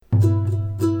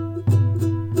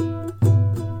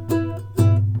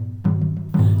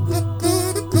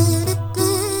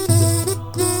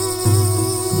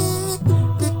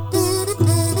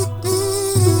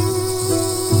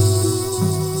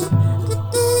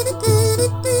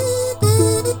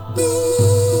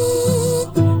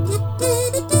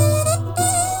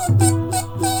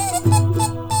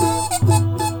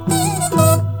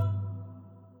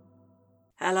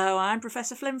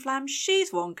Professor Flimflam,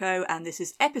 she's Wonko, and this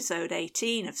is episode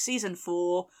 18 of season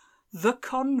 4, The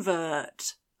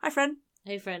Convert. Hi, friend.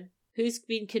 Hey, friend. Who's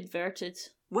been converted?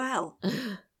 Well,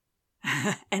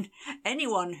 and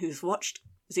anyone who's watched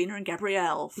Xena and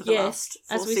Gabrielle for the last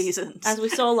 4 seasons. As we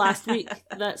saw last week,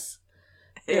 that's...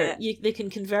 Yeah. They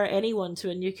can convert anyone to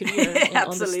a new career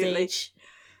on the stage.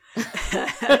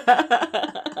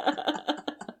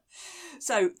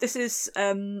 So, this is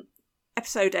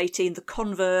episode 18, The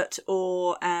Convert,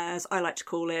 or as I like to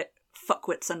call it,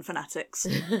 Fuckwits and Fanatics.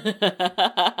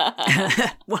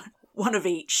 One of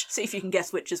each. See if you can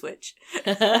guess which is which.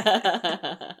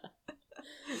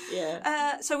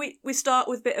 Yeah. So we start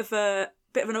with a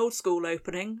bit of an old school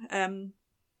opening.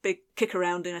 Big kick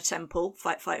around in a temple,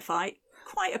 fight.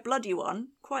 Quite a bloody one.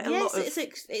 Quite a lot of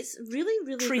it's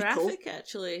really treacle. graphic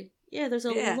actually. Yeah, there's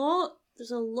a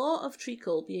lot of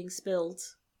treacle being spilled.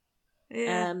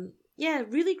 Yeah.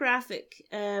 Really graphic.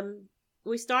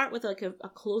 We start with like a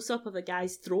close up of a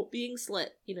guy's throat being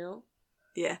slit, you know.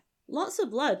 Yeah. Lots of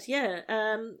blood, yeah.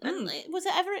 And was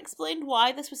it ever explained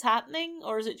why this was happening,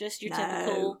 or is it just your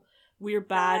typical we're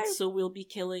bad, so we'll be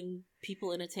killing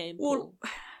people in a temple?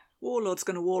 Warlord's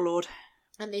gonna warlord.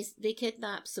 And they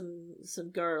kidnap some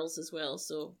girls as well,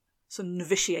 so... Some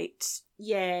novitiates.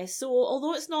 Yeah, so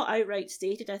although it's not outright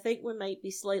stated, I think we might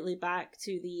be slightly back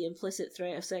to the implicit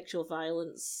threat of sexual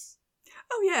violence.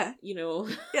 Oh, yeah. You know?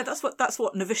 Yeah, that's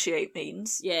what novitiate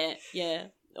means. Yeah,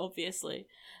 obviously.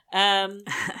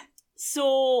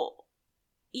 So,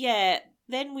 yeah,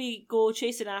 then we go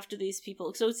chasing after these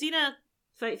people. So Xena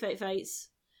fights.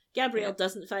 Gabrielle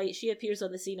doesn't fight. She appears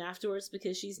on the scene afterwards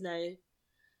because she's now...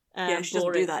 she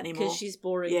doesn't do that anymore because she's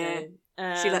boring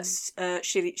now. She lets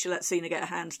Xena get her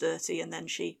hands dirty, and then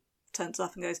she turns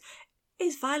up and goes,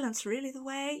 "Is violence really the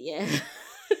way?" Yeah.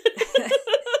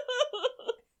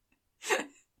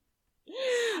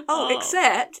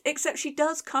 Except she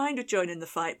does kind of join in the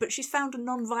fight, but she's found a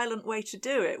non-violent way to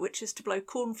do it, which is to blow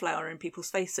cornflour in people's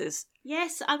faces.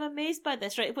 Yes, I'm amazed by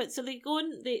this. Right, but so they go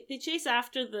and they chase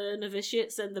after the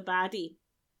novitiates and the baddie,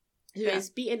 who is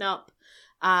beating up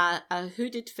a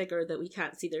hooded figure that we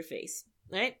can't see their face,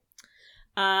 right?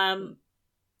 And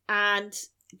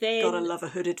then... Gotta love a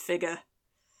hooded figure.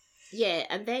 Yeah,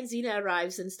 and then Xena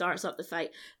arrives and starts up the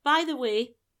fight. By the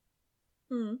way,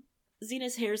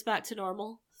 Xena's hair's back to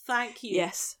normal. Thank you.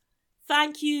 Yes.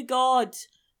 Thank you, God.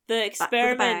 The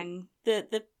experiment, the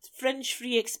the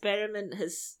fringe-free experiment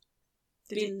has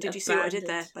been Did you see what I did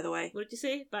there, by the way? What did you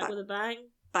say? Back with a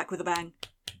bang? Back with a bang.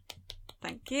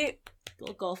 Thank you.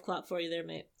 Little golf clap for you there,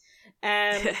 mate.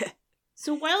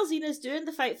 So while Xena's doing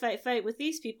the fight with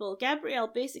these people, Gabrielle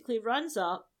basically runs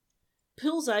up,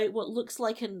 pulls out what looks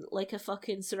like a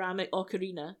fucking ceramic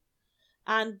ocarina,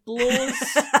 and blows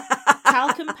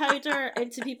talcum powder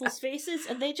into people's faces,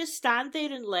 and they just stand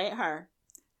there and let her.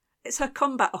 It's her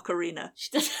combat ocarina.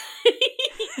 She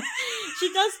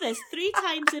does this 3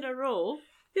 times in a row.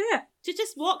 Yeah. She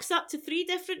just walks up to 3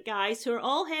 different guys who are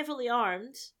all heavily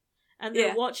armed, and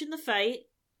they're watching the fight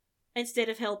instead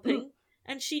of helping,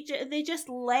 and they just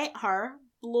let her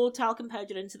blow talcum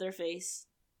powder into their face.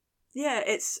 Yeah,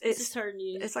 it's her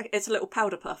new... It's like it's a little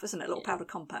powder puff, isn't it? A little powder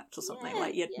compact or something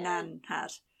like your nan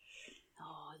had.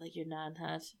 Oh, like your nan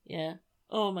had. Yeah.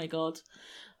 Oh my God.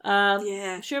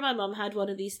 I'm sure my mum had one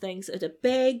of these things. It had a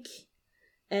big.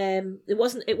 It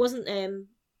wasn't. I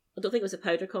don't think it was a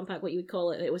powder compact. What you would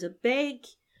call it. It was a big,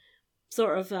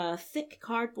 sort of thick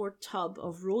cardboard tub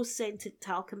of rose scented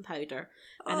talcum powder,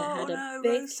 and it had a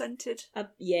big rose scented. A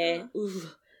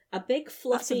big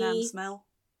fluffy. That's a nan smell.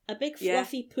 A big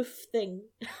fluffy poof thing.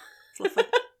 Fluffy.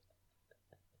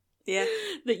 Yeah.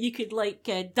 That you could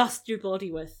dust your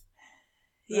body with.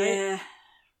 Right? Yeah.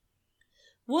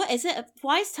 What is it?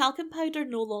 Why is talcum powder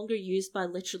no longer used by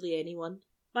literally anyone?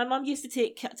 My mum used to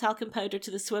take talcum powder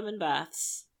to the swimming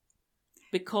baths.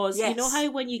 Because you know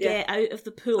how when you get out of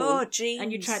the pool jeans.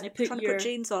 and you're trying to put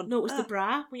jeans on. No, it was the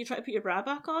bra. When you try to put your bra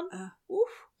back on. Oof.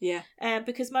 Yeah.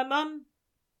 Because my mum...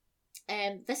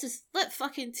 this is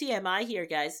fucking TMI here,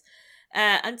 guys.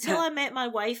 Until I met my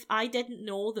wife, I didn't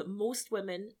know that most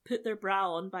women put their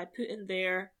bra on by putting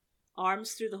their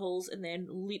arms through the holes and then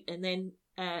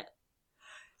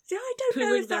See, I don't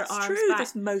know if that's true. Back.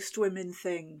 This most women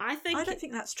thing. I don't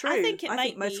think that's true. I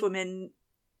think most women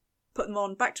put them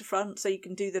on back to front so you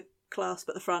can do the clasp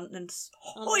at the front and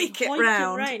hoik it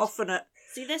round, often it.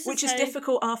 See, this which is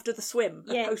difficult after the swim.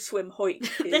 Yeah. A post-swim hoik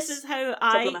is this is how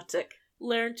problematic. I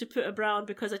learned to put a bra on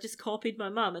because I just copied my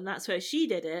mum, and that's how she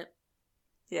did it.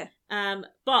 Yeah.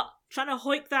 But trying to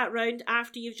hoik that round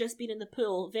after you've just been in the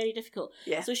pool, very difficult.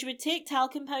 Yeah. So she would take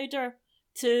talcum powder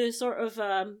to sort of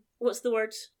what's the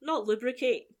word? Not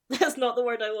lubricate, That's not the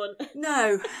word I want.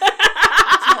 No,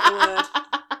 that's not the word.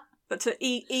 But to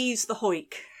ease the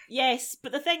hoik. Yes,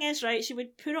 but the thing is, right, she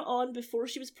would put it on before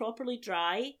she was properly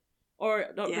dry, or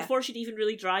not before she'd even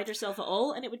really dried herself at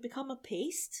all, and it would become a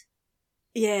paste.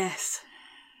 Yes.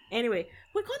 Anyway,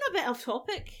 we're going a bit off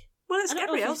topic. Well, it's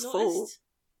Gabrielle's fault.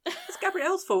 It's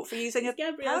Gabrielle's fault for using a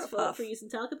Gabrielle's powder fault puff. for using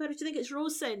talcum powder. Do you think it's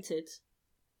rose scented?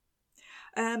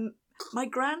 My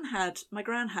gran had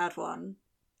one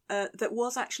that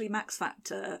was actually Max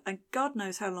Factor, and God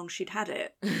knows how long she'd had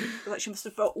it. Like, she must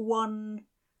have got one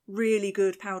really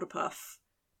good powder puff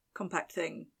compact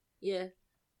thing. Yeah.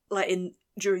 Like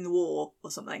during the war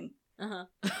or something. Uh-huh.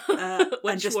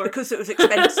 And just because it was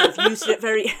expensive, used it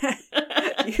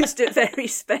very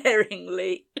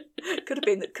sparingly. Could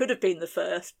have been the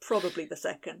first, probably the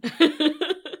second.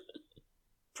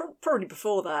 Probably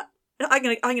before that. I'm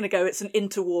gonna go. It's an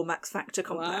interwar Max Factor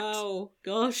compact. Wow,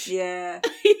 gosh. Yeah,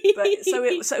 but so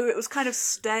it was kind of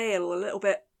stale, a little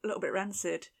bit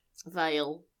rancid.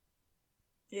 Vile.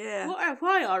 Yeah.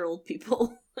 Why are old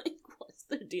people? Like, what's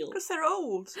their deal? Because they're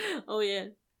old. Oh yeah.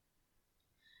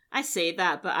 I say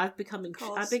that, but I've become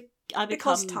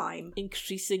time.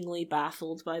 Increasingly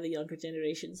baffled by the younger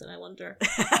generations, and I wonder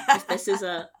if this is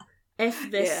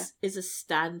a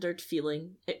standard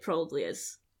feeling. It probably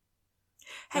is.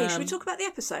 Hey, should we talk about the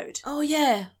episode? Oh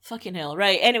yeah, fucking hell!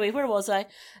 Right. Anyway, where was I?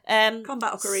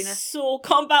 Combat Ocarina. So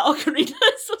Combat Ocarina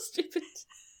is so stupid.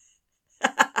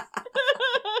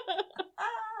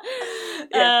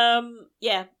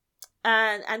 Yeah.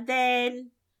 And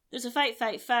then there's a fight.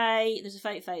 There's a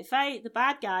fight. The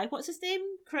bad guy. What's his name?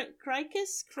 Crichton.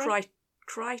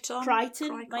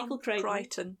 Michael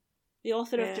Crichton. The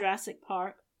author of Jurassic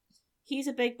Park. He's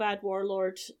a big bad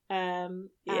warlord. And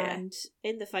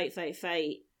in the fight,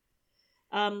 it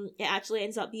actually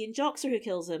ends up being Joxer who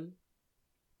kills him.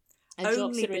 And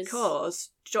only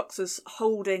because Joxer's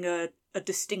holding a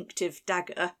distinctive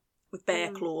dagger with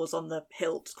bear claws on the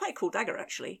hilt. It's quite a cool dagger,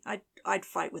 actually. I'd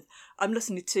fight with. I'm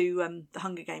listening to the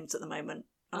Hunger Games at the moment,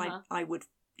 and I would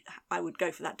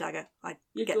go for that dagger. I'd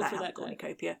get that out of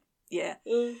cornucopia. Yeah,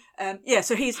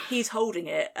 So he's holding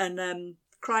it, and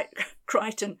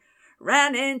Crichton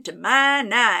ran into my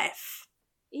knife.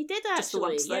 He did actually. Just the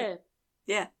once, though.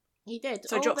 Yeah, he did.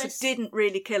 So Joxer didn't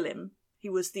really kill him. He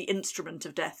was the instrument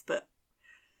of death, but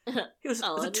he was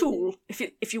a tool,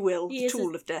 if you will, the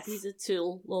tool of death. He's a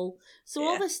tool, lol. So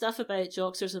all this stuff about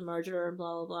Joxer's a murderer and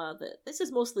blah blah blah. This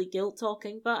is mostly guilt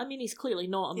talking, but I mean he's clearly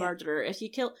not a murderer. If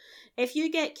you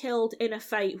get killed in a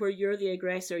fight where you're the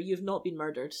aggressor, you've not been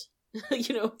murdered.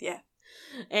 You know. Yeah.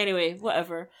 Anyway,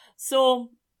 whatever.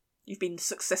 So you've been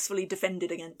successfully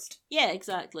defended against. Yeah,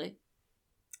 exactly.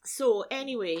 So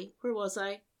anyway, where was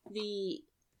I? The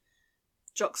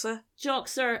Joxer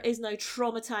is now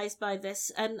traumatized by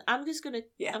this, and I'm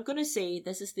gonna say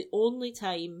this is the only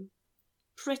time,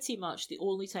 pretty much the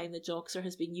only time that Joxer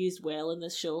has been used well in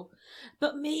this show.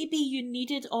 But maybe you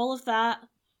needed all of that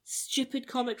stupid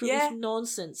comic relief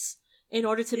nonsense in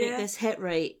order to make this hit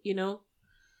right, you know?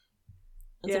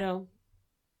 I don't know.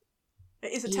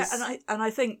 It is and I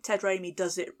think Ted Raimi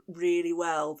does it really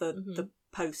well. The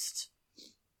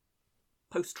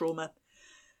post-trauma.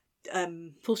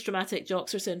 Post-traumatic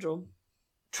Joxer syndrome.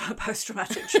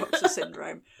 Post-traumatic Joxer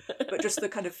syndrome. But just the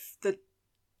kind of the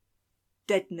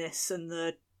deadness and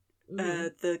the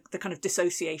kind of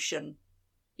dissociation.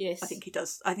 Yes. I think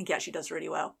he actually does really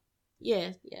well.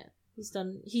 Yeah. He's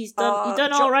done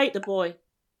all right, the boy.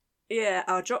 Yeah,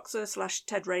 our Joxer /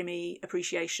 Ted Raimi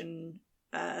Appreciation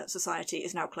Society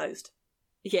is now closed.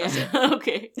 Yeah.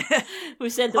 Okay.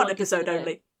 We've said one episode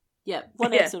only. Yeah,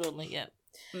 one episode only, yeah.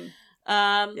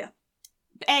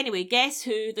 But anyway, guess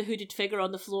who the hooded figure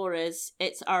on the floor is?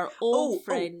 It's our old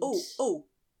friend. Oh.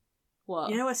 What?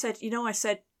 You know I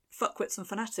said fuckwits and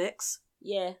fanatics.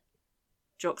 Yeah.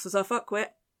 Joxer's our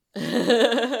fuckwit.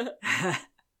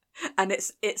 And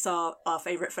it's our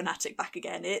favourite fanatic back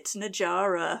again. It's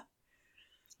Najara.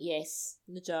 Yes,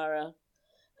 Najara.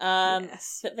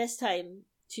 Yes. But this time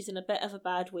she's in a bit of a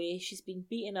bad way. She's been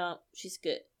beaten up. She's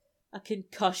got a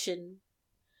concussion.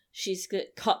 She's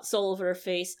got cuts all over her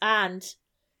face, and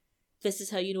this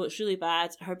is how you know it's really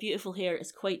bad. Her beautiful hair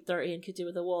is quite dirty and could do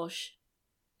with a wash.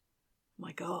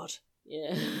 My God.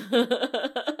 Yeah.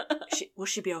 Will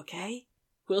she be okay?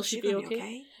 Will she be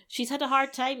okay? She's had a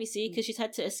hard time, you see, because she's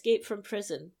had to escape from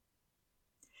prison.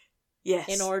 Yes.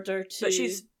 In order to...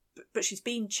 But she's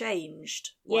been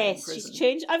changed. Yes, she's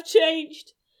changed. I've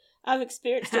changed. I've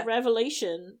experienced a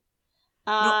revelation.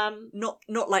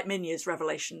 Not like Minya's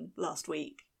revelation last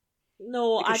week.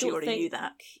 No, because I don't knew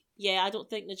that. Yeah, I don't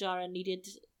think Najara needed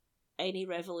any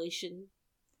revelation.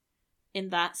 in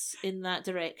that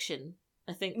direction.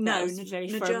 I think No, that's very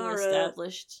firmly Najara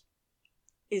established.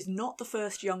 Is not the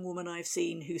first young woman I've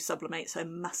seen who sublimates her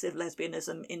massive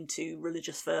lesbianism into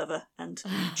religious fervour and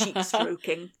cheek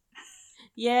stroking.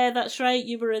 Yeah, that's right.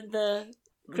 You were in the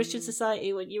Christian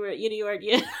Society when you were at uni, weren't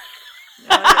you?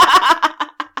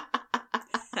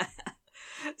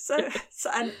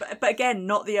 But again,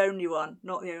 not the only one.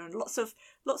 Not the only.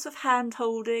 Lots of hand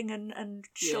holding and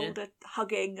shoulder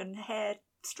hugging and hair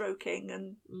stroking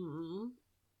and.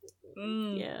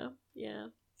 Yeah.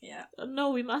 Oh,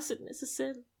 no, we mustn't. It's a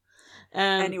sin.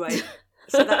 Anyway,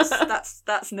 so that's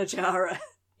Najara.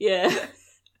 Yeah.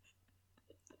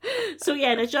 So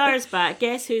yeah, Najara's back.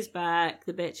 Guess who's back?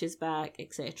 The bitch is back,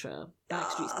 etc.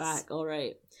 Backstreet's back. All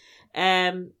right.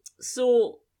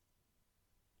 So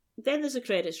then there's the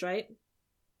credits, right?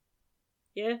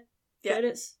 Yeah.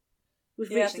 Credits. We've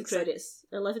reached the credits.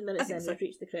 So. 11 minutes in, we've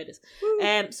reached the credits.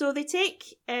 So they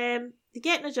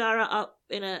get Najara up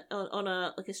on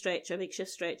a stretcher, a makeshift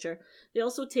stretcher. They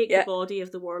also take the body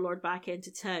of the warlord back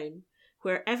into town,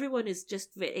 where everyone is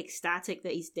just ecstatic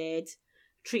that he's dead,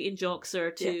 treating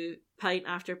Joxer to pint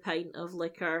after pint of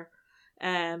liquor.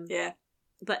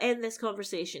 But in this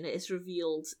conversation, it is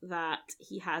revealed that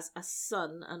he has a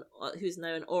son, who's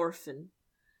now an orphan,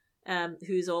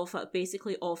 who's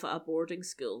basically off at a boarding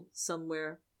school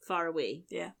somewhere far away.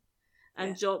 Yeah.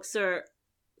 And Joxer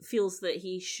feels that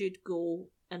he should go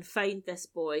and find this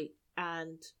boy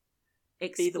and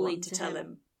explain be the one to tell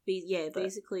him.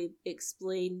 Basically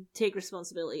explain, take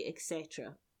responsibility,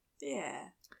 etc. Yeah.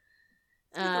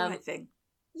 It's the right thing.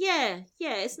 Yeah,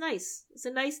 it's nice. It's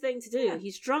a nice thing to do. Yeah,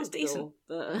 he's drunk though,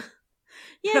 but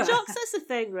yeah, Joxer's the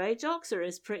thing, right? Joxer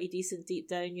is pretty decent deep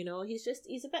down, you know. He's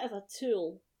a bit of a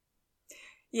tool.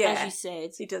 Yeah, as you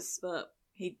said, he does. But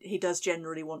he does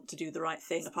generally want to do the right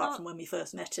thing. Apart from when we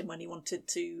first met him, when he wanted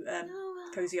to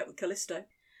cozy up with Callisto.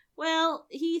 Well,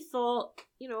 he thought,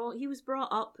 you know, he was brought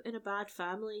up in a bad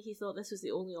family. He thought this was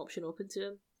the only option open to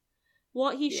him.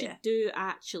 What he should do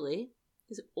actually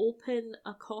is open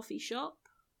a coffee shop.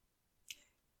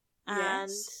 And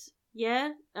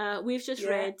we've just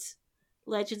read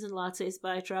Legends and Lattes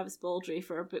by Travis Baldree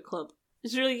for our book club.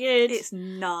 It's really good. It's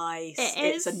nice.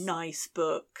 It's a nice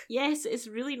book. Yes, it's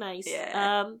really nice.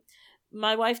 Yeah.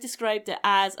 My wife described it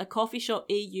as a coffee shop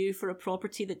AU for a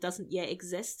property that doesn't yet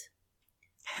exist.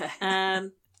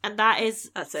 And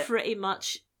that's pretty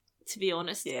much, to be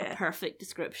honest, a perfect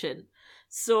description.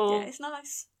 So it's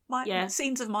nice.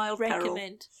 Scenes of mild peril.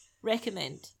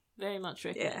 Recommend. Very much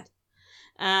recommend. Yeah.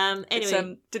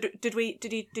 Anyway,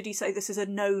 did he say this is a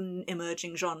known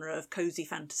emerging genre of cozy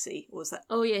fantasy? Or was that?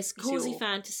 Oh yes, cozy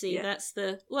fantasy. Yeah. That's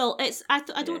the It's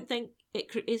I don't think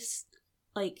it is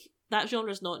like that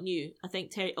genre's not new. I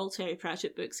think all Terry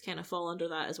Pratchett books kind of fall under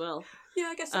that as well. Yeah,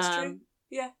 I guess that's true.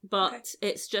 Yeah, but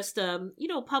it's just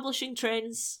publishing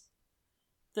trends.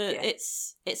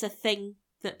 It's a thing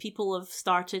that people have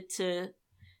started to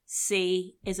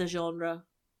say is a genre.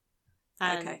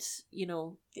 And,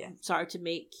 started to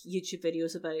make YouTube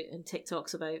videos about and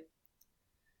TikToks about.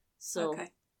 So,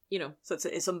 So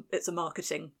it's a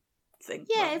marketing thing.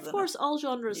 Yeah, of course, all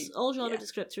genre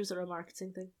descriptors are a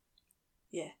marketing thing.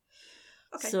 Yeah.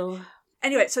 Okay. So,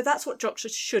 anyway, so that's what Joxer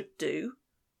should do.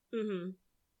 Mm-hmm.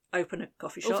 Open a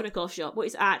coffee shop. What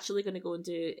he's actually going to go and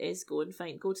do is go to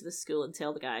the school and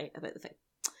tell the guy about the thing.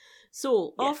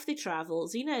 So, off they travel.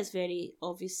 Xena is very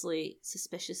obviously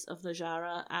suspicious of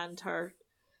Najara and her,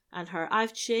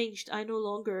 I've changed. I no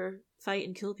longer fight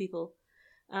and kill people.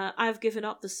 I've given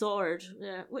up the sword.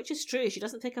 Which is true. She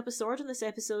doesn't pick up a sword in this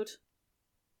episode.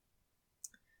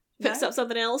 Picks up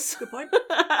something else. Good point.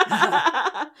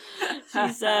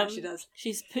 She does.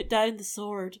 She's put down the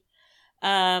sword.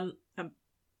 And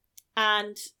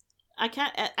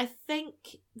I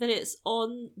think that it's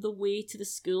on the way to the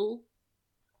school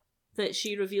that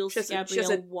she reveals to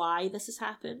Gabrielle why this has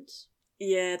happened.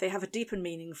 Yeah, they have a deep and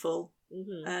meaningful.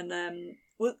 Mm-hmm. And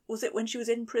was it when she was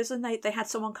in prison? They had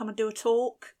someone come and do a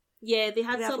talk. Yeah, they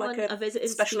had someone a visiting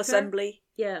special speaker. Assembly.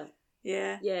 Yeah,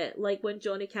 yeah. Like when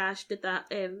Johnny Cash did that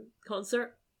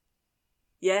concert.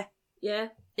 Yeah,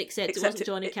 Except it wasn't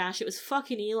Johnny Cash. It was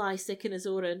fucking Eli sticking his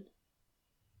oar in.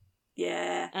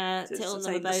 Yeah. Telling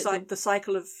them about the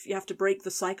cycle of, you have to break the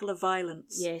cycle of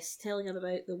violence. Yes, telling them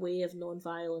about the way of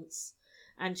non-violence.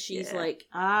 And she's like,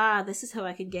 this is how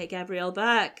I can get Gabrielle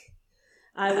back.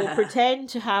 I will pretend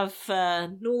to have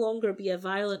no longer be a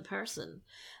violent person.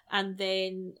 And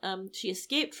then she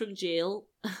escaped from jail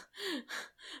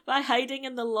by hiding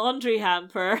in the laundry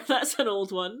hamper. That's an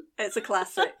old one. It's a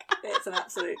classic. It's an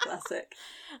absolute classic.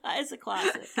 That is a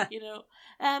classic,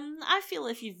 I feel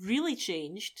if you've really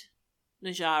changed,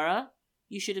 Najara,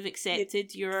 You should have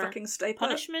accepted your fucking stay put.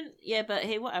 punishment. Yeah, but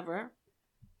hey, whatever.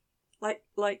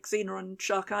 Like Xena on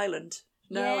Shark Island.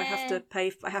 No, Yeah. I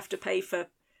have to pay for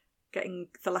getting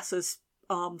Thalassa's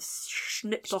arms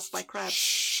snipped off by crabs.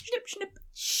 Snip, snip.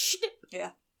 Snip.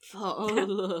 Yeah.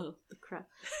 Oh, the crab.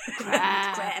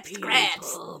 Crabs.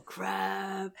 People,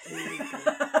 crab.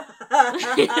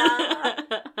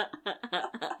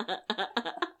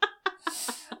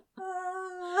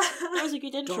 That was a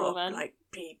good intro, Dog man. like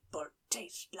people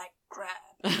taste like crab.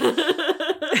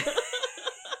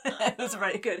 It was a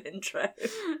very good intro.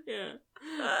 Yeah.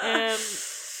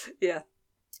 Yeah.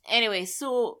 Anyway,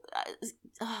 so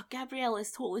Gabrielle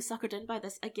is totally suckered in by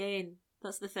this again.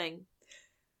 That's the thing.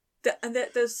 And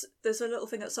there's a little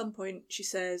thing at some point. She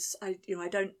says, "I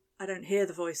don't hear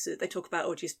the voices." They talk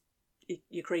about, just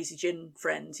your crazy gin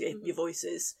friends, your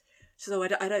voices. So they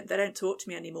don't talk to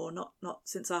me anymore. Not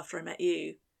since after I met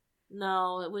you.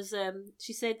 No, it was.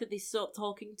 She said that they stopped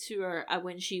talking to her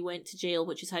when she went to jail,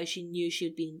 which is how she knew she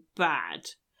had been bad.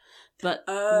 But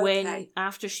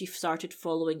after she started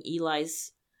following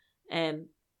Eli's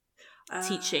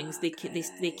teachings, they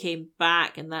came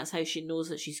back, and that's how she knows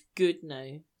that she's good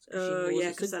now. Oh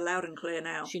yeah, because they're loud and clear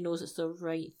now. She knows it's the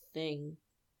right thing.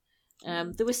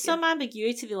 There was some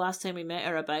ambiguity the last time we met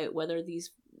her about whether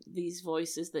these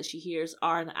voices that she hears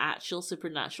are an actual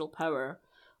supernatural power,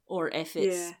 or if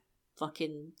it's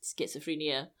fucking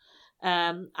schizophrenia.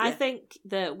 I think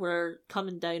that we're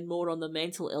coming down more on the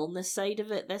mental illness side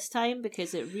of it this time,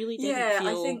 because it really didn't feel...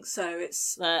 I think so.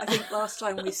 I think last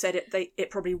time we said it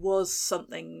probably was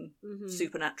something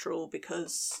supernatural,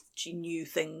 because she knew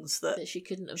things that she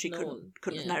couldn't have known.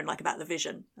 Couldn't have known, like about the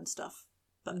vision and stuff.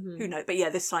 But who knows? But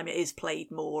this time it is played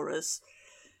more as...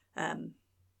 that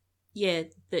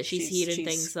she's hearing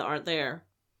things that aren't there.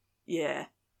 Yeah.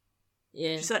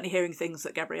 Yeah. She's certainly hearing things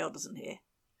that Gabrielle doesn't hear.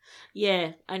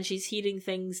 Yeah, and she's hearing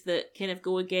things that kind of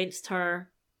go against her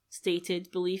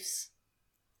stated beliefs.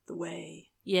 The way.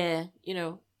 Yeah,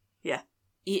 Yeah.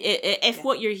 If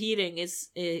what you're hearing is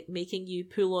making you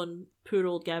pull on poor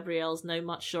old Gabrielle's now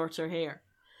much shorter hair.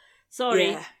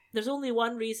 Sorry, there's only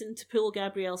one reason to pull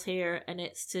Gabrielle's hair, and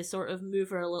it's to sort of move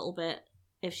her a little bit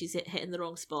if she's hitting the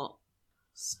wrong spot.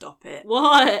 Stop it.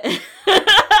 What?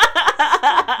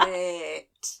 Stop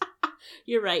it.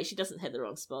 You're right, she doesn't hit the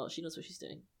wrong spot. She knows what she's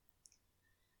doing.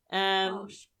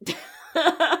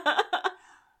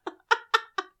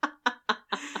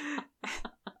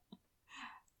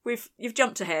 You've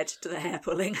jumped ahead to the hair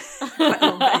pulling. Quite a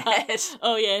long bit ahead.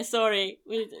 Oh yeah, sorry.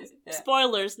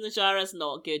 Spoilers, Najara's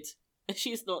not good.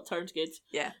 She's not turned good.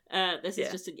 Yeah. This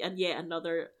is just yet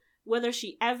another... Whether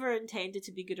she ever intended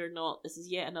to be good or not, this is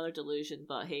yet another delusion,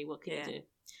 but hey, what can you do?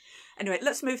 Anyway,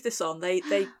 let's move this on. They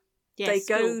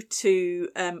go to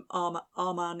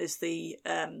Arman is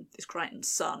is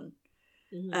Crichton's son.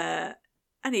 Mm-hmm.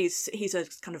 And he's a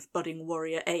kind of budding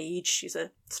warrior age. He's a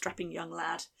strapping young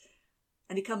lad.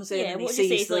 And he comes in and he sees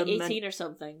he's them. Like 18 or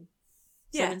something.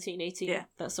 17, 18,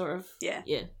 that sort of... Yeah.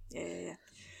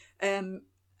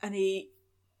 And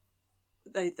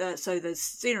so there's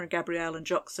Xena and Gabrielle and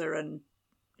Joxer and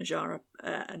Najara,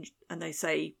 and they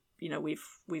say,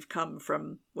 we've come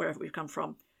from wherever we've come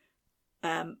from,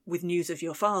 with news of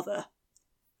your father.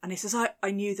 And he says, I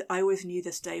always knew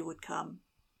this day would come.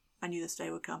 I knew this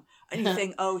day would come. And you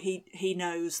think, he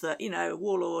knows that,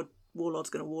 warlord's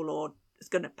going to warlord. It's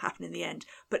going to happen in the end.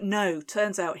 But no,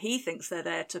 turns out he thinks they're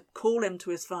there to call him to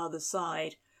his father's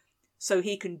side so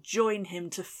he can join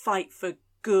him to fight for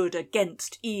good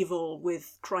against evil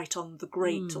with Crichton the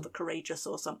Great or the Courageous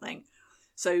or something.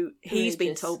 So he's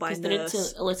been told by Nurse... They're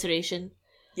into alliteration.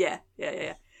 Yeah.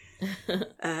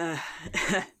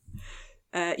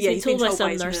 He's told by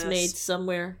some nursemaid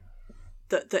somewhere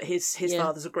that his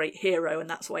father's a great hero and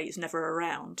that's why he's never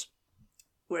around.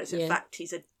 Whereas in fact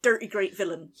he's a dirty great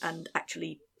villain and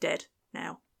actually dead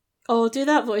now. Oh, do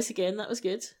that voice again. That was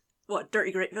good. What,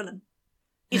 dirty great villain?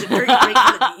 He's a dirty great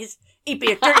villain. He'd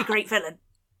be a dirty great villain.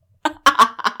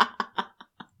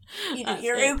 You know,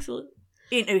 hero. Excellent.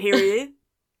 You ain't no hero, you.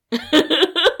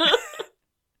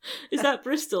 Is that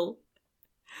Bristol?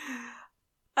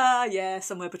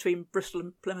 Somewhere between Bristol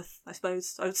and Plymouth, I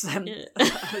suppose. I was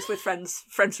with friends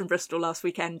from Bristol last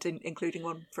weekend, including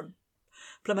one from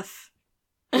Plymouth.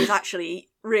 It was actually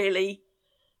really...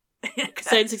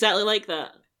 Sounds exactly like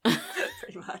that.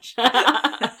 Pretty much.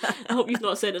 I hope you've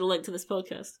not sent a link to this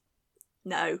podcast.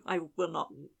 No, I will not.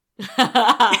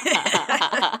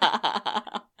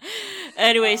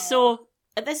 Anyway, so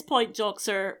at this point,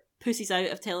 Joxer pussies out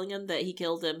of telling him that he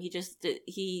killed him.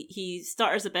 He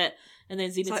stutters a bit, and then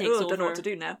Xena takes over. I don't know what to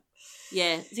do now.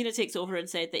 Yeah, Xena takes over and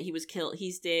said that he was killed.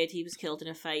 He's dead. He was killed in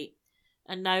a fight.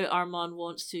 And now Armand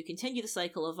wants to continue the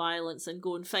cycle of violence and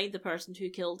go and find the person who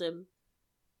killed him,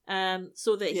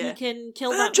 so that he can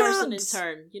kill that person in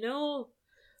turn, you know?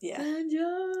 Yeah.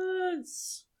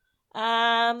 Vengeance! So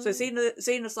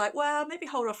Xena's like, well, maybe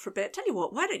hold off for a bit. Tell you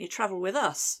what, why don't you travel with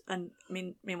us? And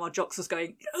meanwhile, Jox is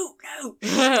going, no,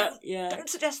 don't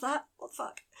suggest that. What the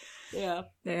fuck? Yeah.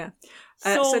 Yeah.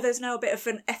 So there's now a bit of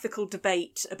an ethical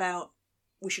debate about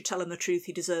we should tell him the truth.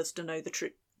 He deserves to know the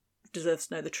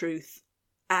truth.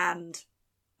 And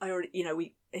I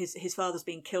already, his father's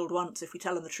been killed once. If we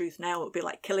tell him the truth now, it would be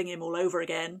like killing him all over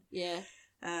again. Yeah.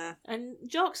 And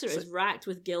Joxer is racked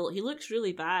with guilt. He looks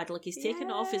really bad. Like, he's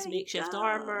taken off his makeshift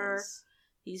armour.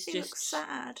 He looks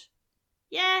sad.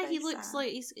 Yeah, he looks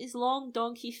like his long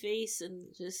donkey face and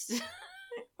just...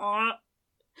 Oh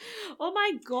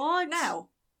my god. Now.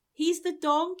 He's the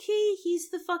donkey.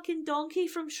 He's the fucking donkey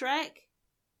from Shrek.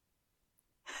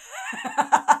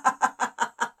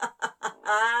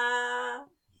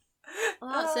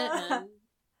 Well, that's it, man.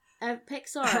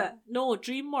 Pixar. No,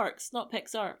 DreamWorks, not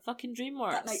Pixar. Fucking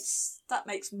DreamWorks. That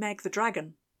makes Meg the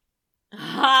dragon.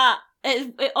 Ha!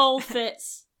 It all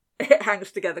fits. It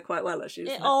hangs together quite well, actually.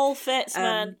 It all fits,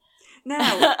 man.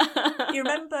 Now, you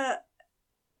remember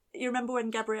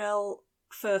when Gabrielle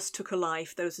first took a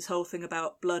life? There was this whole thing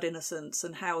about blood innocence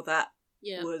and how that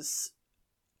was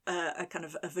a kind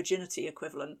of a virginity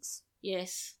equivalence.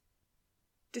 Yes.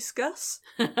 Discuss.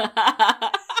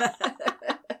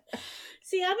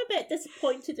 See, I'm a bit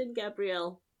disappointed in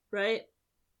Gabrielle, right?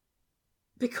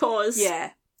 Because...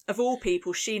 Yeah. Of all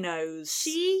people, she knows.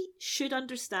 She should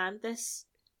understand this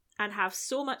and have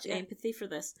so much empathy for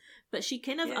this, but she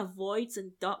kind of avoids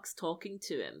and ducks talking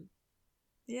to him.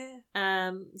 Yeah.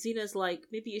 Xena's like,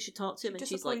 maybe you should talk to him, and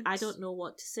she's like, I don't know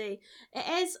what to say.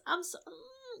 It is,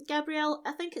 Gabrielle,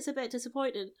 I think it's a bit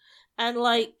disappointing. And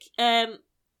like,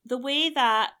 the way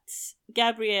that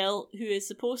Gabrielle, who is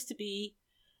supposed to be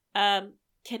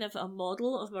kind of a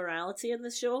model of morality in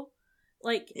this show,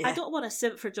 like, I don't want to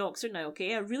simp for Joxer now,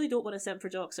 okay? I really don't want to simp for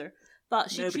Joxer, but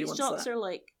she treats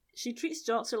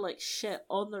Joxer like shit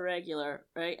on the regular,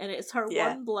 right? And it's her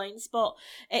one blind spot.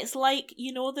 It's like,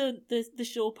 you know, the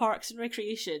show Parks and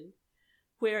Recreation,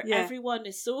 where everyone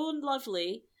is so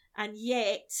lovely, and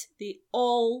yet they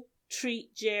all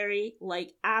treat Jerry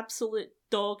like absolute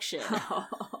dog shit.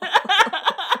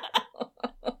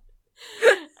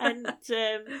 And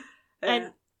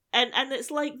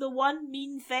it's like the one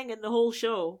mean thing in the whole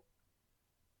show.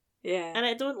 Yeah. And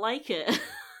I don't like it.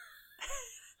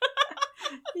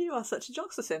 You are such a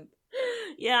Joxer simp.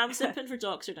 Yeah, I'm simping for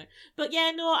Joxer now. But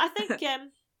yeah, no, I think...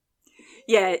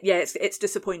 it's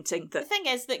disappointing that... The thing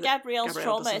is that Gabrielle's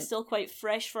trauma is still quite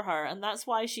fresh for her, and that's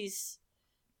why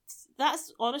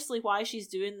that's honestly why she's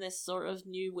doing this sort of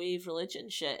new wave religion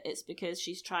shit. It's because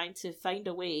she's trying to find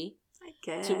a way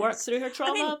to work through her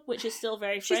trauma, which is still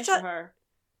very fresh for her.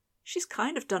 She's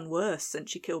kind of done worse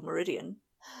since she killed Meridian.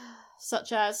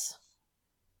 Such as?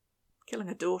 Killing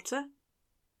a daughter.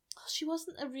 She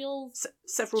wasn't a real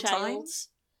several times.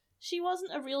 She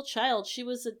wasn't a real child. She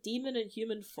was a demon in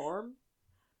human form.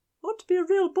 I want to be a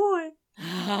real boy.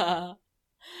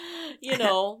 You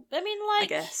know, I mean, like... I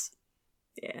guess.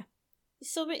 Yeah.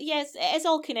 So, yes, it is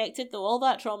all connected, though. All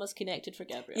that trauma's connected for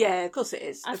Gabrielle. Yeah, of course it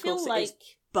is. I feel like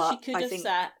she could have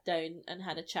sat down and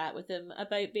had a chat with him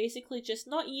about basically just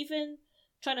not even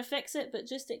trying to fix it, but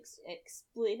just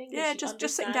explaining. Yeah, just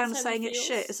sitting down and saying it's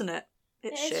shit, isn't it?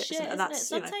 It's shit, isn't it? And that's,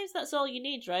 sometimes that's all you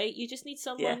need, right? You just need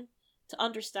someone to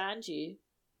understand you,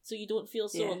 so you don't feel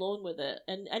so alone with it.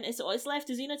 And it's left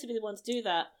to Xena to be the one to do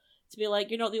that, to be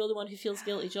like, you're not the only one who feels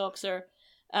guilty, Joxer.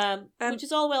 Which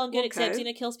is all well and good, except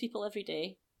Xena kills people every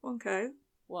day. Wonko.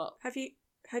 What? Have you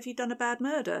done a bad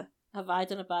murder? Have I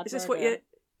done a bad murder?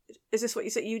 Is this what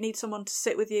you said? You need someone to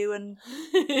sit with you and...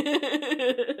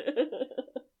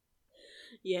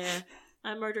 Yeah,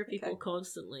 I murder people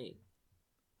constantly.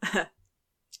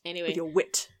 Anyway. With your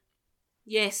wit.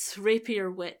 Yes,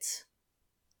 rapier wit.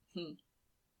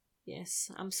 Yes,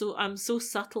 I'm so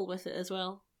subtle with it as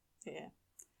well. Yeah.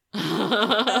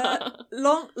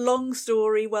 Long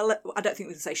story. Well, I don't think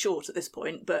we can say short at this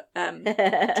point, but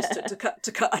just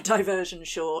to cut a diversion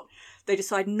short, they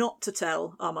decide not to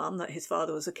tell Armand that his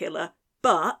father was a killer.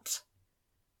 But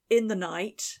in the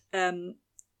night,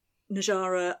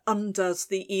 Najara undoes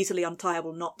the easily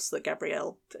untieable knots that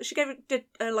Gabrielle. She did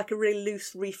like a really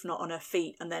loose reef knot on her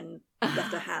feet, and then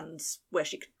left her hands where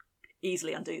she could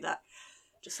easily undo that.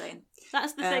 Just saying.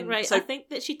 That's the thing, right? So, I think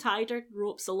that she tied her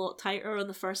ropes a lot tighter on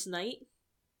the first night.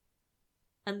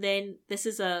 And then this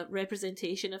is a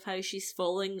representation of how she's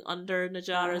falling under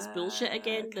Najara's bullshit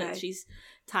again, that she's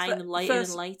tying them lighter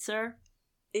and lighter.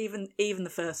 even the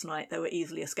first night, they were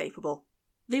easily escapable.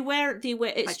 They were,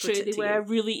 it's true, they were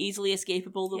really easily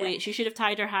escapable the way. She should have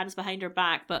tied her hands behind her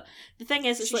back, but the thing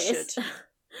is, it's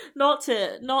not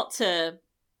to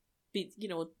be,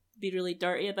 be really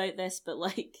dirty about this, but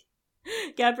like,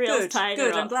 Gabrielle's tying her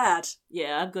up. I'm glad.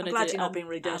 Yeah, I'm glad you're not being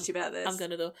really dirty about this. I'm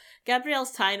gonna though.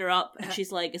 Gabrielle's tying her up, and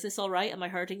she's like, "Is this all right? Am I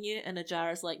hurting you?" And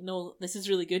Najara's like, "No, this is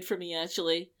really good for me,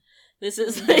 actually. This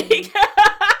is like."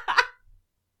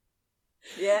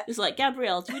 Yeah. It's like,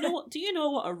 Gabrielle, do you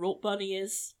know what a rope bunny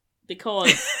is?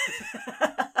 Because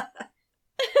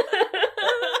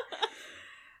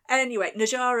anyway,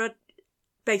 Najara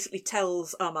basically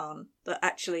tells Arman that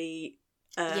actually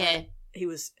he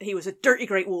was a dirty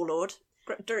great warlord,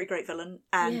 dirty great villain,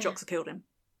 and Joxer killed him.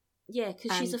 Yeah,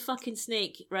 because she's a fucking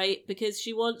snake, right? Because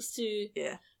she wants to.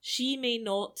 Yeah. She may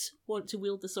not want to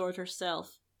wield the sword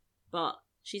herself, but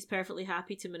she's perfectly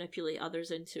happy to manipulate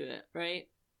others into it, right?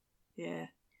 Yeah.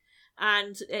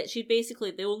 And she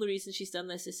basically, the only reason she's done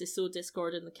this is to sow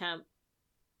discord in the camp.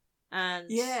 And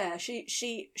yeah,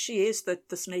 she is the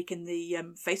snake in the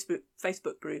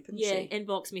Facebook group, isn't she? Yeah,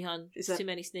 inbox me, hun. There's too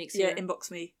many snakes here. Yeah,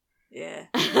 inbox me. Yeah.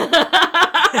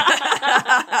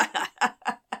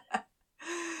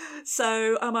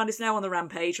 So Arman is now on the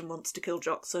rampage and wants to kill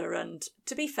Joxer, and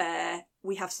to be fair,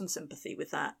 we have some sympathy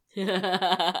with that.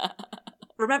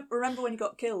 Remember when he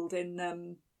got killed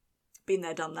in Been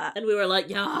There, Done That? And we were like,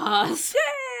 yes!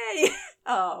 Yay!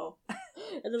 Oh.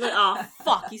 And then like, oh,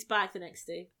 fuck, he's back the next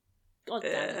day. God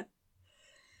damn it.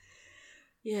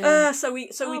 Yeah. So we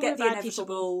get the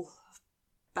inevitable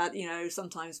bad,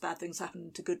 sometimes bad things happen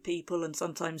to good people and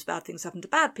sometimes bad things happen to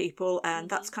bad people, and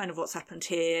that's kind of what's happened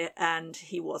here, and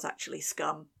he was actually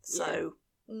scum. So,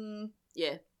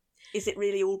 yeah. Is it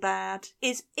really all bad?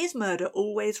 Is murder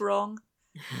always wrong?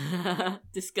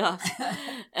 Discuss.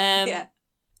 Yeah.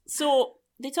 So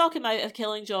they talk him out of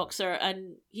killing Joxer,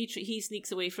 and he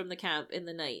sneaks away from the camp in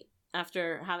the night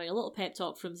after having a little pep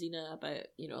talk from Xena about,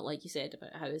 like you said,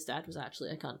 about how his dad was actually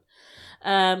a cunt.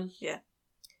 Yeah.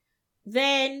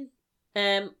 Then,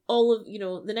 the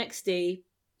next day,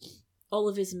 all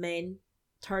of his men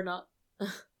turn up.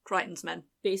 Crichton's men.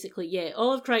 Basically, yeah.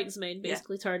 All of Crichton's men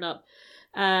basically turn up.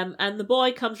 And the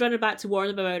boy comes running back to warn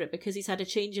them about it because he's had a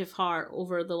change of heart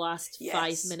over the last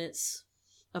 5 minutes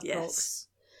approx. Yes.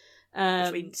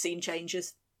 Between scene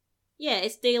changes. Yeah,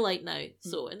 it's daylight now.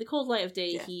 So in the cold light of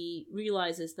day, he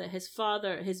realises that his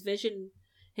father, his vision,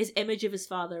 his image of his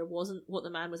father wasn't what the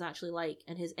man was actually like,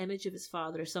 and his image of his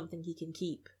father is something he can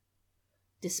keep,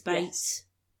 despite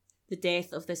the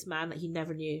death of this man that he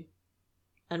never knew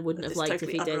and wouldn't have liked if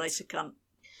he did. Cunt.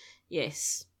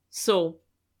 Yes. So,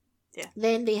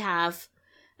 then they have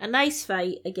a nice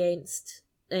fight against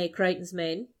Crichton's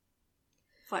men.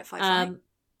 Fight.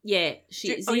 Yeah,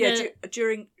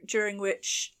 during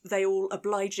which they all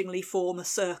obligingly form a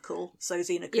circle, so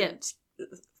Xena can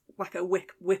whack a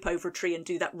whip over a tree and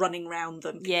do that running round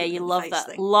them. Yeah, you love that.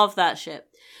 Thing. Love that shit.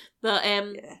 But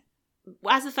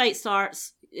as the fight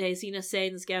starts, Xena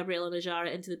sends Gabrielle and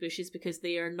Najara into the bushes because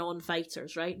they are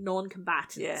non-fighters, right?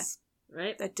 Non-combatants. Yeah.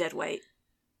 Right? They're dead weight.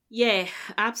 Yeah,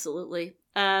 absolutely.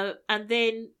 And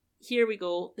then, here we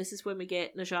go. This is when we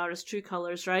get Najara's true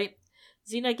colours, right?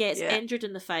 Xena gets injured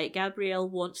in the fight. Gabrielle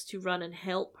wants to run and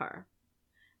help her.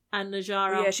 And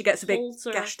Najara she gets a big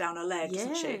gash down her leg,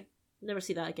 doesn't she? Never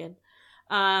see that again.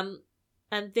 And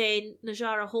then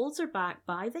Najara holds her back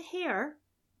by the hair.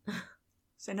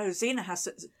 So no, Xena has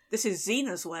to... This is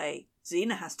Xena's way.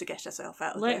 Xena has to get herself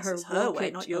out of this. Let it's her her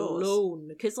way, not yours. Alone.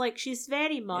 Because, she's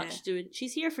very much doing...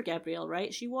 She's here for Gabrielle,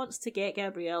 right? She wants to get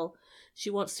Gabrielle.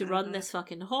 She wants to run this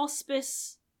fucking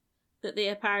hospice that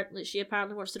she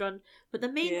apparently wants to run. But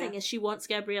the main thing is she wants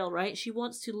Gabrielle, right? She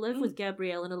wants to live with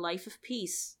Gabrielle in a life of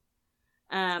peace.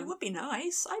 It would be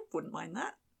nice. I wouldn't mind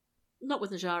that. Not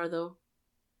with Najara, though.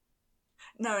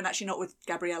 No, and actually not with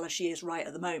Gabrielle as she is right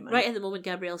at the moment. Right at the moment,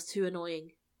 Gabrielle's too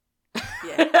annoying.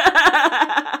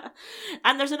 Yeah.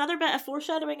 And there's another bit of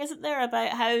foreshadowing, isn't there, about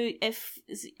how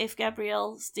if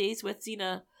Gabrielle stays with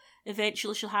Xena,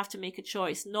 eventually she'll have to make a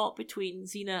choice, not between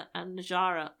Xena and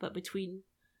Najara, but between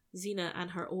Xena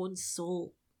and her own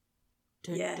soul.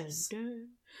 Dun, yes. Dun, dun.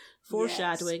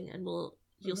 Foreshadowing, and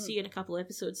you'll see in a couple of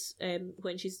episodes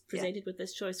when she's presented with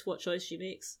this choice, what choice she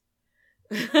makes.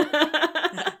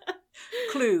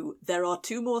 Clue, there are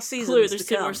 2 more seasons. Clue, there's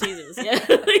 2 more seasons, yeah.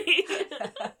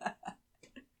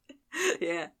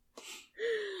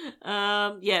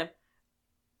 Yeah.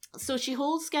 So she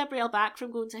holds Gabrielle back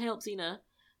from going to help Xena.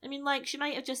 I mean, she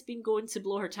might have just been going to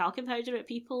blow her talcum powder at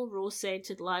people.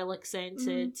 Rose-scented,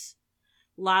 lilac-scented,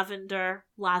 lavender.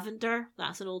 Lavender,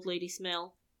 that's an old lady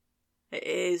smell. It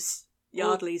is.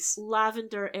 Yardley's.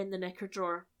 Lavender in the knicker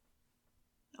drawer.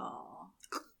 Oh.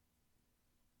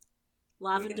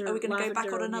 Lavender. Are we going to go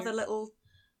back on another your... little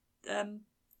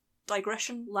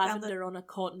digression? Lavender on a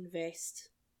cotton vest.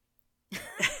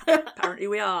 Apparently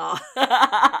we are.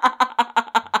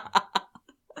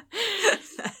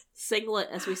 Singlet,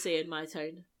 as we say in my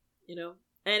town. You know?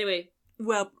 Anyway.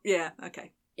 Well, yeah,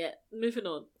 okay. Yeah, moving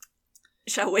on.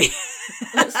 Shall we?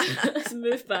 let's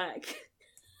move back.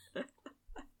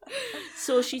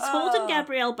 So she's holding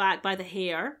Gabrielle back by the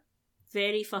hair.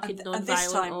 Very fucking non-violent and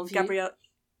this time, of you.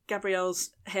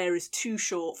 Gabrielle's hair is too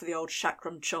short for the old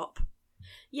chakram chop.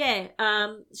 Yeah,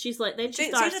 she's like, then she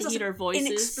starts to hear her voices.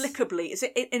 Inexplicably,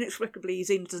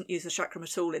 Xena doesn't use the chakram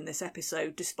at all in this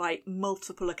episode, despite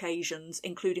multiple occasions,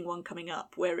 including one coming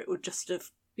up, where it would just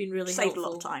have been really saved helpful. a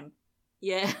lot of time.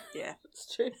 Yeah. Yeah.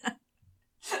 It's true.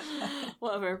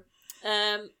 Whatever.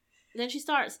 Then she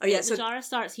starts, Najara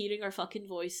starts hearing her fucking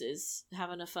voices,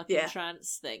 having a fucking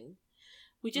trance thing.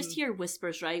 We just hear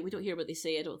whispers, right? We don't hear what they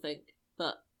say, I don't think.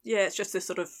 But yeah, it's just this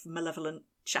sort of malevolent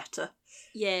chatter.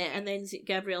 Yeah, and then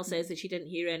Gabrielle says that she didn't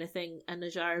hear anything, and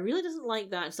Najara really doesn't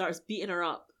like that and starts beating her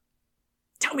up.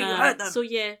 Tell me you heard them! So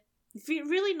yeah,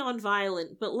 really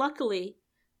non-violent, but luckily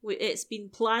it's been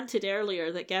planted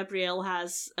earlier that Gabrielle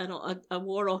has a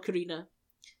war ocarina.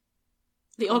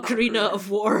 The ocarina of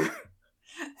war.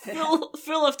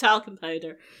 full of talcum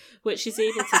powder, which she's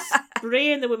able to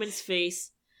spray in the woman's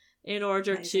face in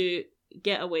order to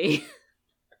get away.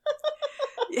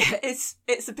 Yeah, it's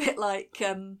a bit like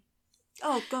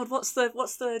oh god, what's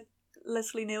the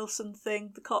Leslie Nielsen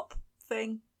thing, the cop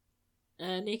thing?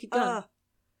 Naked Gun.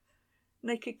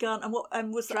 Naked Gun, and what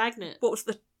was Dragnet? What was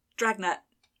the Dragnet?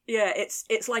 Yeah,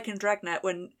 it's like in Dragnet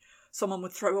when someone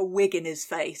would throw a wig in his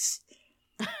face.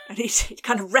 And he'd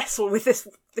kind of wrestle with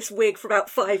this wig for about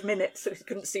 5 minutes, so he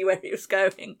couldn't see where he was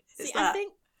going.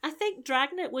 I think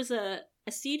Dragnet was a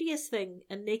serious thing,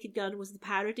 and Naked Gun was the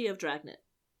parody of Dragnet.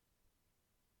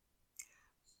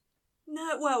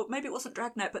 No, well, maybe it wasn't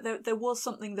Dragnet, but there was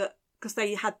something that, because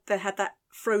they had that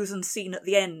frozen scene at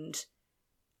the end,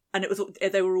 and it was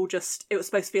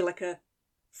supposed to be like a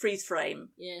freeze frame.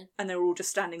 Yeah. And they were all just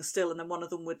standing still, and then one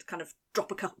of them would kind of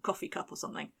drop a coffee cup or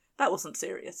something. That wasn't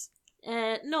serious.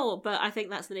 No, but I think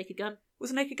that's the Naked Gun.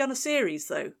 Was Naked Gun a series,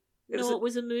 though? It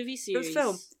was a movie series. It was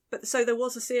film. But so there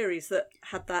was a series that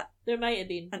had that. There might have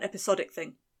been. An episodic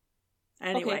thing.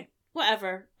 Anyway. Okay,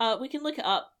 whatever. We can look it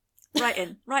up. Write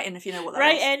in if you know what that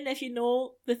Write is. in if you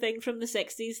know the thing from the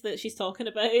 60s that she's talking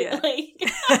about. Yeah.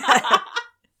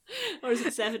 Or is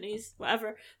it 70s?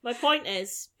 Whatever. My point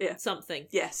is something.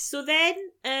 Yes. So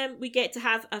then we get to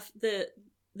have the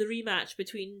rematch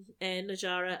between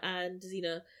Najara and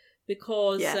Xena.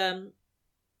 Because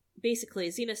basically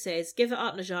Xena says, "Give it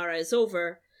up, Najara, it's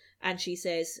over." And she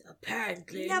says,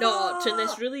 "Apparently not," in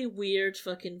this really weird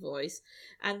fucking voice.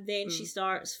 And then she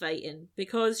starts fighting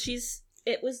because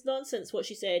it was nonsense what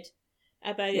she said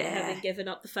about having given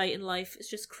up the fight in life. It's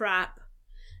just crap.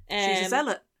 She's a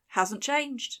zealot. Hasn't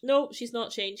changed. No, she's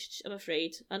not changed, I'm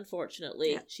afraid.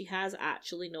 Unfortunately, she has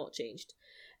actually not changed.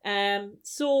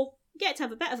 So, get to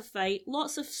have a bit of a fight.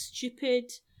 Lots of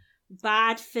stupid,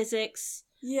 bad physics.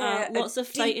 Yeah, lots of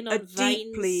fighting on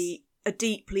vines. A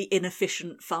deeply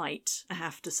inefficient fight, I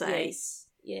have to say.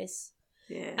 Yes.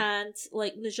 Yeah. And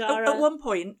like Najara, at one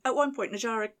point,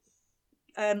 Najara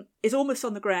is almost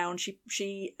on the ground.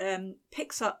 She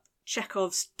picks up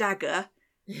Chekhov's dagger,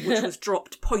 which was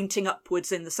dropped pointing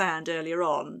upwards in the sand earlier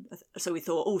on. So we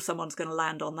thought, someone's going to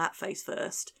land on that face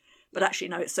first. But actually,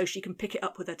 no, it's so she can pick it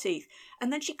up with her teeth.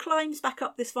 And then she climbs back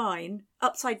up this vine,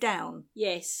 upside down.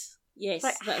 Yes.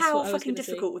 Like, how fucking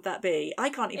difficult would that be? I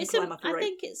can't even climb up a rope. I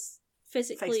think it's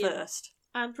physically... Face first.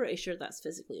 I'm pretty sure that's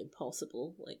physically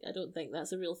impossible. Like, I don't think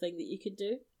that's a real thing that you could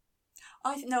do.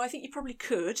 I think you probably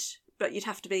could, but you'd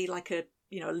have to be like a,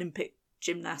 Olympic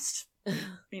gymnast,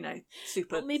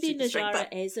 super. Well, maybe super strength,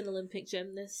 Najara is an Olympic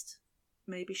gymnast.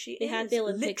 Maybe she they is. Had the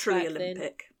Olympics literally back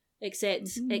Olympic.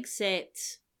 Then,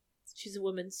 except she's a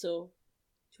woman, so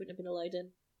she wouldn't have been allowed in.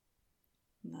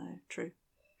 No, true.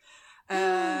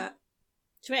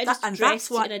 She might have just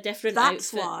dressed in a different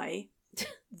outfit.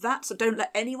 Don't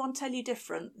let anyone tell you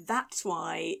different. That's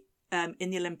why in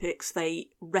the Olympics they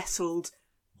wrestled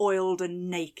oiled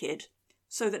and naked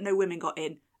so that no women got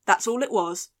in. That's all it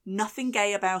was. Nothing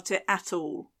gay about it at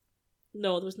all.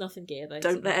 No, there was nothing gay about it.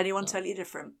 Don't let anyone tell you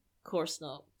different. Of course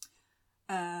not.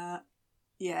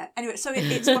 Yeah. Anyway, so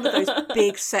it's one of those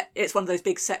big set. It's one of those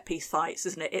big set piece fights,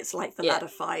 isn't it? It's like the ladder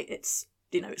fight. It's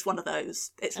it's one of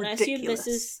those. It's and ridiculous. I assume this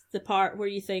is the part where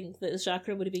you think that the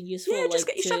chakram would have been useful. Yeah, just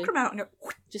like, get your chakram out and go.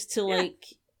 Just to like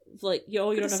Like, you're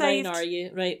on a vine, are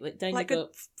you? Right, like, down like you go. a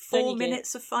 4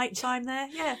 minutes of fight time there.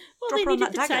 Yeah. Well, Drop they her on needed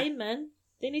that the dagger. time, man.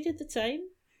 They needed the time.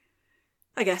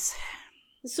 I guess.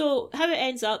 So how it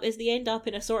ends up is they end up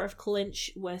in a sort of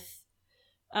clinch with,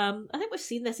 I think we've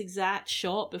seen this exact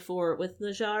shot before with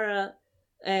Najara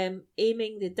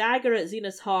aiming the dagger at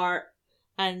Xena's heart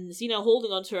and Xena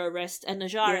holding onto her wrist, and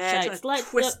Najara shouts, "Let's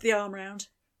twist the arm round.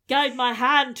 Guide my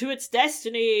hand to its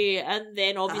destiny," and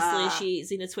then obviously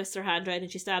Xena twists her hand around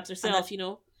and she stabs herself.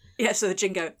 Yeah, so the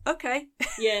Jin go, okay.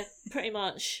 Yeah, pretty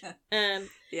much. Yeah.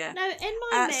 Now, in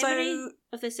my memory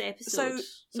of this episode,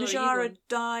 Najara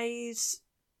dies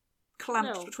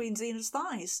clamped between Xena's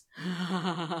thighs.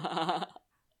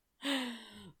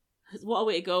 What a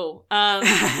way to go!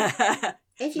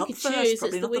 If you could choose, it's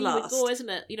the way you would go, isn't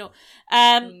it?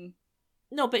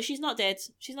 No, but she's not dead.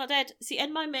 She's not dead. See,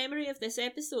 in my memory of this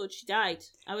episode, she died.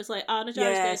 I was like, Najara's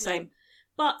dead same. now.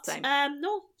 But Same.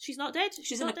 no, she's not dead.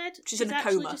 She's not dead. She's in a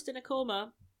actually coma. Just in a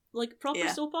coma, like proper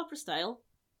soap opera style,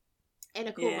 in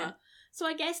a coma. Yeah. So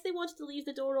I guess they wanted to leave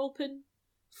the door open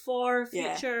for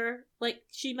future, like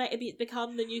she might have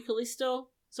become the new Callisto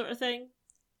sort of thing.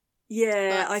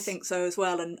 Yeah, but I think so as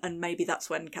well, and maybe that's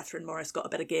when Catherine Morris got a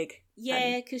better gig.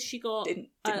 Yeah, because she got didn't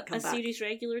a series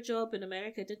regular job in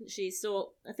America, didn't she?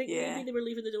 So I think maybe they were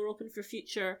leaving the door open for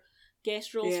future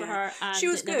guest roles for her, and she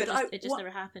was good. It just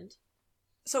never happened.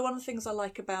 So one of the things I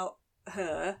like about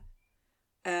her,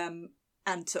 and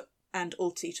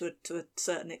Ulti to a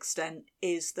certain extent,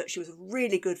 is that she was a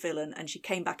really good villain, and she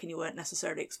came back and you weren't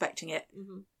necessarily expecting it,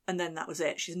 and then that was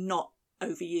it. She's not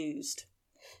overused.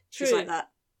 True. She's like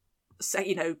that.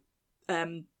 Say,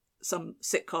 some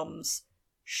sitcoms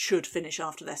should finish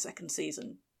after their second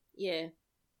season. Yeah,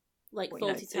 like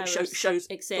Fawlty Towers. Shows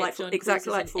except like, John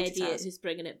exactly like an Fawlty idiot Towers. who's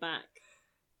bringing it back.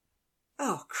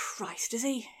 Oh Christ, is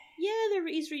he? Yeah,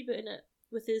 he's rebooting it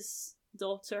with his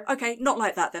daughter. Okay, not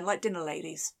like that then. Like Dinner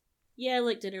Ladies. Yeah,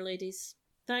 like Dinner Ladies.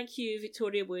 Thank you,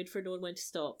 Victoria Wood, for knowing when to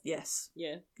stop. Yes.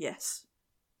 Yeah. Yes.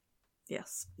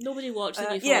 Yes. Nobody watched the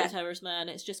new Fawlty Towers, man.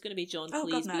 It's just going to be John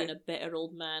Cleese being a bitter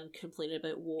old man complaining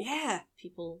about woke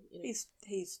people.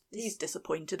 He's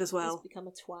disappointed as well. He's become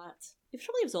a twat. He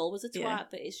probably was always a twat,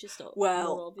 but it's just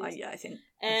more obvious. I think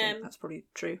that's probably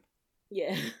true.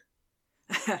 Yeah.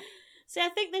 See, I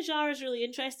think Najara's really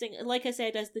interesting. Like I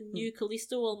said, as the new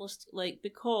Callisto, almost like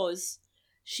because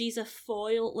she's a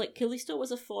foil. Like Callisto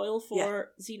was a foil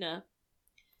for Xena.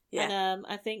 Yeah. And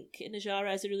I think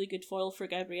Najara is a really good foil for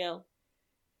Gabrielle.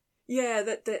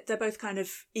 Yeah, they're both kind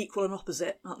of equal and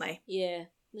opposite, aren't they? Yeah,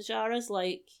 Najara's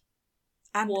like,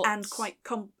 and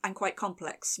quite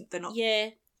complex. They're not. Yeah,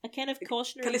 a kind of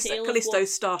cautionary tale. Callisto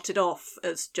started off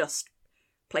as just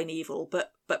plain evil,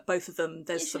 but both of them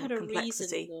there's some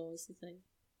complexity. Reason, though, is the thing.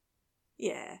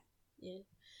 Yeah. Yeah.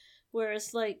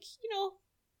 Whereas, like,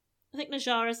 I think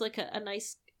Najara's like a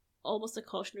nice, almost a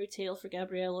cautionary tale for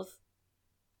Gabrielle of,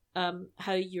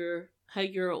 how your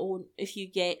own, if you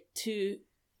get too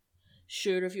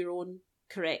sure of your own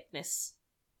correctness,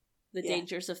 the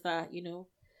dangers of that,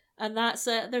 and that's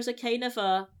there's a kind of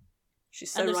a,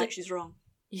 she's so right, she's wrong.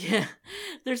 Yeah,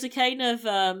 there's a kind of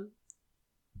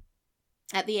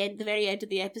at the very end of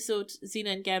the episode,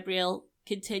 Xena and Gabrielle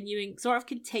continuing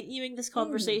this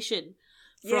conversation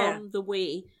from the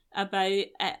way about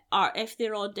if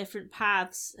they're on different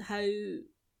paths, how do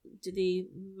they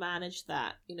manage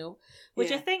that,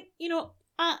 which I think,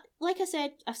 like I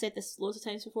said, I've said this loads of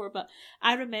times before, but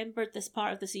I remembered this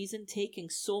part of the season taking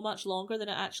so much longer than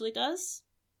it actually does.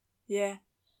 Yeah.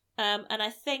 And I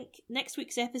think next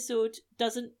week's episode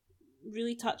doesn't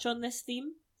really touch on this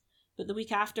theme, but the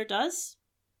week after does,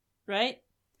 right?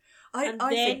 I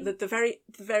think that the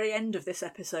very end of this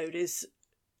episode is,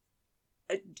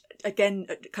 again,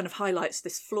 kind of highlights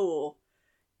this flaw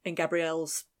in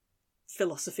Gabrielle's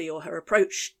philosophy, or her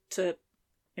approach to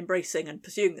embracing and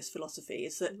pursuing this philosophy,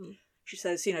 is that she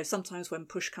says, sometimes when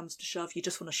push comes to shove, you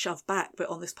just want to shove back, but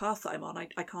on this path that I'm on,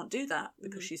 I can't do that,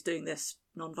 because she's doing this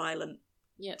non-violent,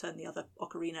 turn the other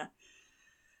ocarina.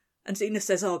 And Xena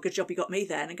says, oh, good job you got me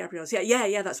then. And Gabrielle's,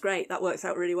 yeah, that's great. That works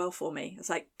out really well for me. It's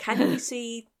like, can you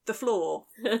see the flaw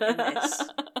in this?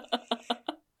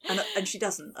 And she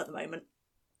doesn't at the moment.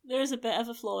 There's a bit of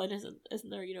a flaw in, isn't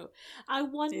there? I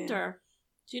wonder,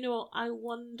 I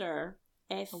wonder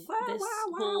if this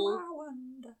whole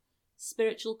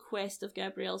spiritual quest of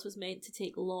Gabrielle's was meant to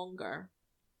take longer.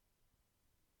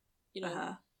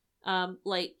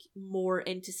 Like more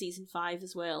into season 5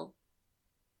 as well.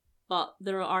 But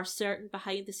there are certain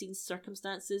behind the scenes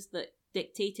circumstances that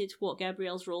dictated what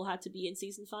Gabrielle's role had to be in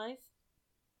season 5. Do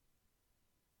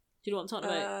you know what I'm talking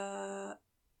about?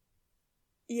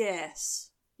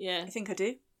 Yes. Yeah. I think I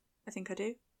do.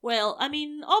 Well, I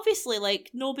mean, obviously, like,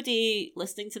 nobody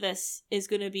listening to this is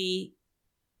going to be,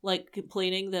 like,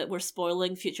 complaining that we're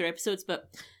spoiling future episodes, but...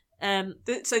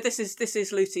 So this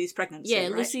is Lucy's pregnancy, yeah,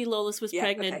 right? Lucy Lawless was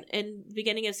pregnant. Okay. In the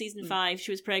beginning of season 5,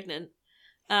 she was pregnant.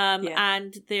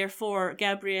 And therefore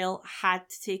Gabrielle had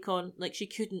to take on, like, she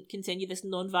couldn't continue this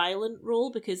non-violent role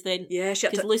because then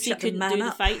Lucy couldn't do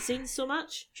the fight scenes so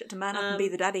much. She had to man up and be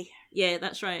the daddy. Yeah,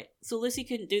 that's right. So Lucy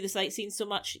couldn't do the fight scenes so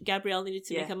much. Gabrielle needed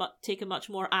to take a much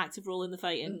more active role in the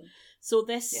fighting. So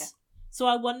so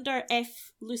I wonder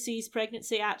if Lucy's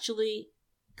pregnancy actually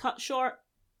cut short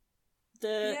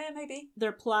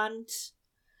their planned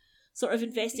sort of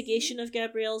investigation of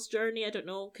Gabrielle's journey. I don't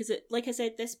know, because it, like I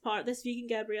said, this vegan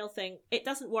Gabrielle thing, it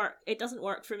doesn't work. It doesn't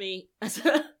work for me.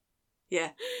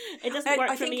 Yeah, it doesn't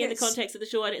work for me in the context of the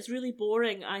show, and it's really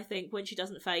boring. I think when she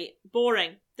doesn't fight,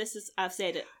 boring. I've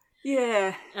said it.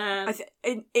 Yeah,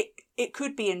 it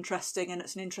could be interesting, and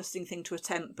it's an interesting thing to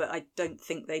attempt, but I don't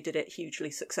think they did it hugely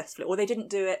successfully, or they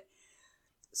didn't do it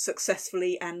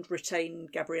successfully and retain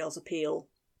Gabrielle's appeal.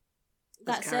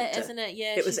 That's it, isn't it?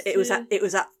 Yeah, it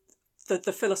was at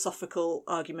the philosophical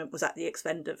argument was at the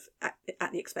expense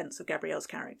of Gabrielle's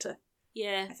character.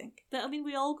 Yeah, I think. But I mean,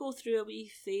 we all go through a wee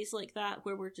phase like that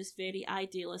where we're just very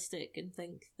idealistic and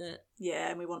think that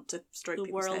and we want to stroke the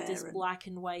people's world hair is black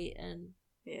and white, and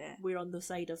we're on the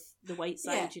side of the white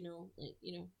side.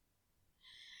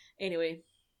 Anyway,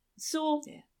 so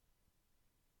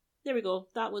there we go.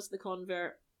 That was the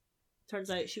convert. Turns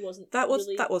out she wasn't. That was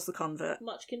the convert.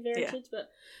 Much converted, but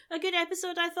a good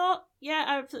episode, I thought. Yeah,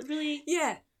 I really.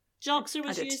 Yeah, Joxer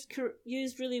was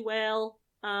used really well.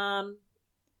 And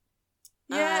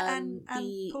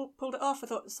pulled it off.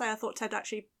 I thought Ted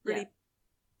actually really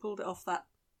pulled it off, that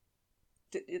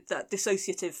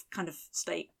dissociative kind of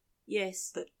state.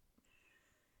 Yes, that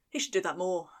he should do that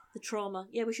more. The trauma.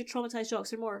 Yeah, we should traumatize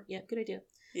Joxer more. Yeah, good idea.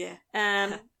 Yeah.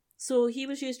 So he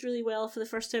was used really well for the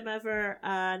first time ever,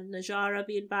 and Najara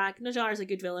being back. Najara's a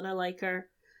good villain. I like her.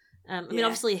 I mean,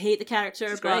 obviously, I hate the character,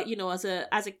 she's but great.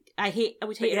 I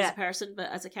would hate her as a person, but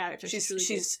as a character, she's really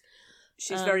good.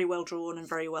 She's very well drawn and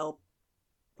very well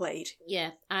played.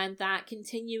 Yeah, and that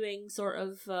continuing sort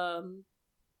of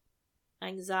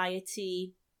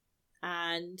anxiety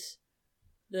and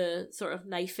the sort of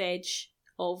knife edge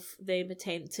of them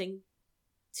attempting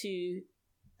to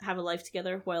have a life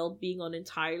together while being on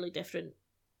entirely different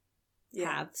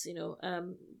paths,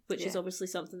 which is obviously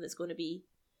something that's going to be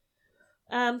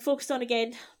focused on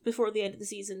again before the end of the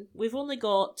season. We've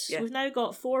now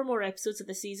got 4 more episodes of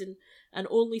the season, and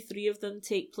only 3 of them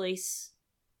take place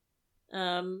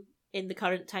in the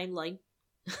current timeline.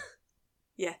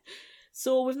 Yeah.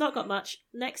 So we've not got much.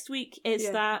 Next week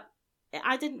is that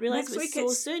I didn't realise it was so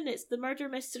soon. It's the murder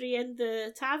mystery in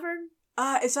the tavern.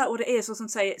 Is that what it is? I was going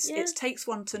to say it takes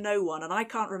one to know one, and I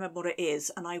can't remember what it is,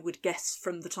 and I would guess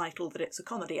from the title that it's a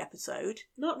comedy episode.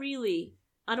 Not really.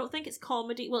 I don't think it's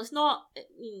comedy. Well, it's not.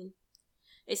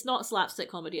 It's not slapstick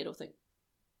comedy. I don't think.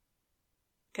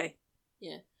 Okay.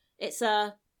 Yeah, it's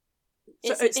a.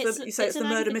 It's the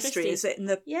murder mystery. Is it in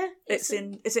the? Yeah. Is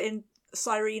it in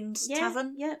Cyrene's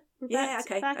tavern? Yeah.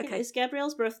 Okay. It's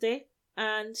Gabrielle's birthday,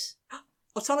 and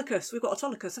Autolycus. We've got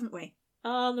Autolycus, haven't we?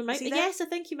 There might be. Yes, I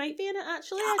think he might be in it,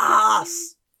 actually.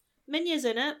 Minya's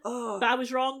in it. Oh. But I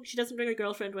was wrong. She doesn't bring her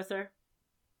girlfriend with her.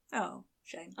 Oh,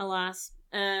 shame. Alas.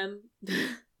 Yeah.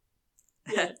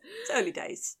 It's early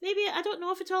days. Maybe, I don't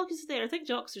know if Autolycus is there. I think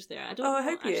Joxer's there. I don't know. I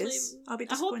hope he is. I'll be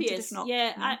disappointed if not.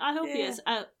 Yeah, I hope he is.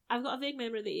 I've got a vague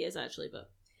memory that he is, actually, but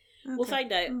we'll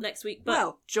find out next week.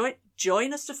 But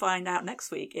join us to find out next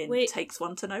week in Takes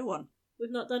One to Know One. We've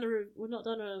not done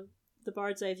the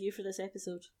bird's eye view for this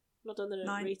episode. Not done the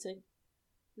 9. rating.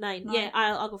 9. Yeah,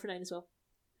 I'll go for 9 as well.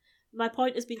 My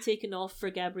point has been taken off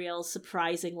for Gabrielle's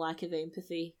surprising lack of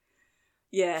empathy.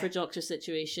 Yeah. For Joxer's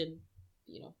situation.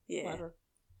 Whatever.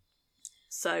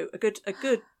 So a good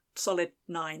solid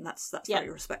 9. That's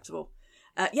very respectable.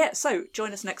 So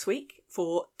join us next week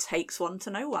for Takes One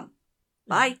to Know One.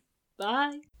 Bye.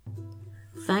 Bye.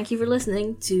 Thank you for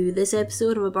listening to this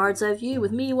episode of A Bird's Eye View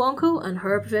with me, Wonko, and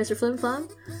her, Professor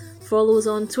Flimflam. Follow us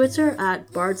on Twitter at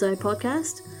Bird's Eye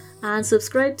Podcast, and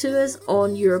subscribe to us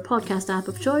on your podcast app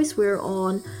of choice. We're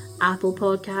on Apple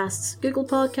Podcasts, Google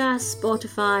Podcasts,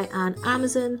 Spotify, and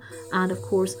Amazon, and of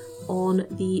course on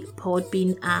the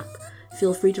Podbean app.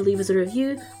 Feel free to leave us a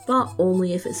review, but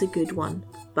only if it's a good one.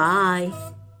 Bye!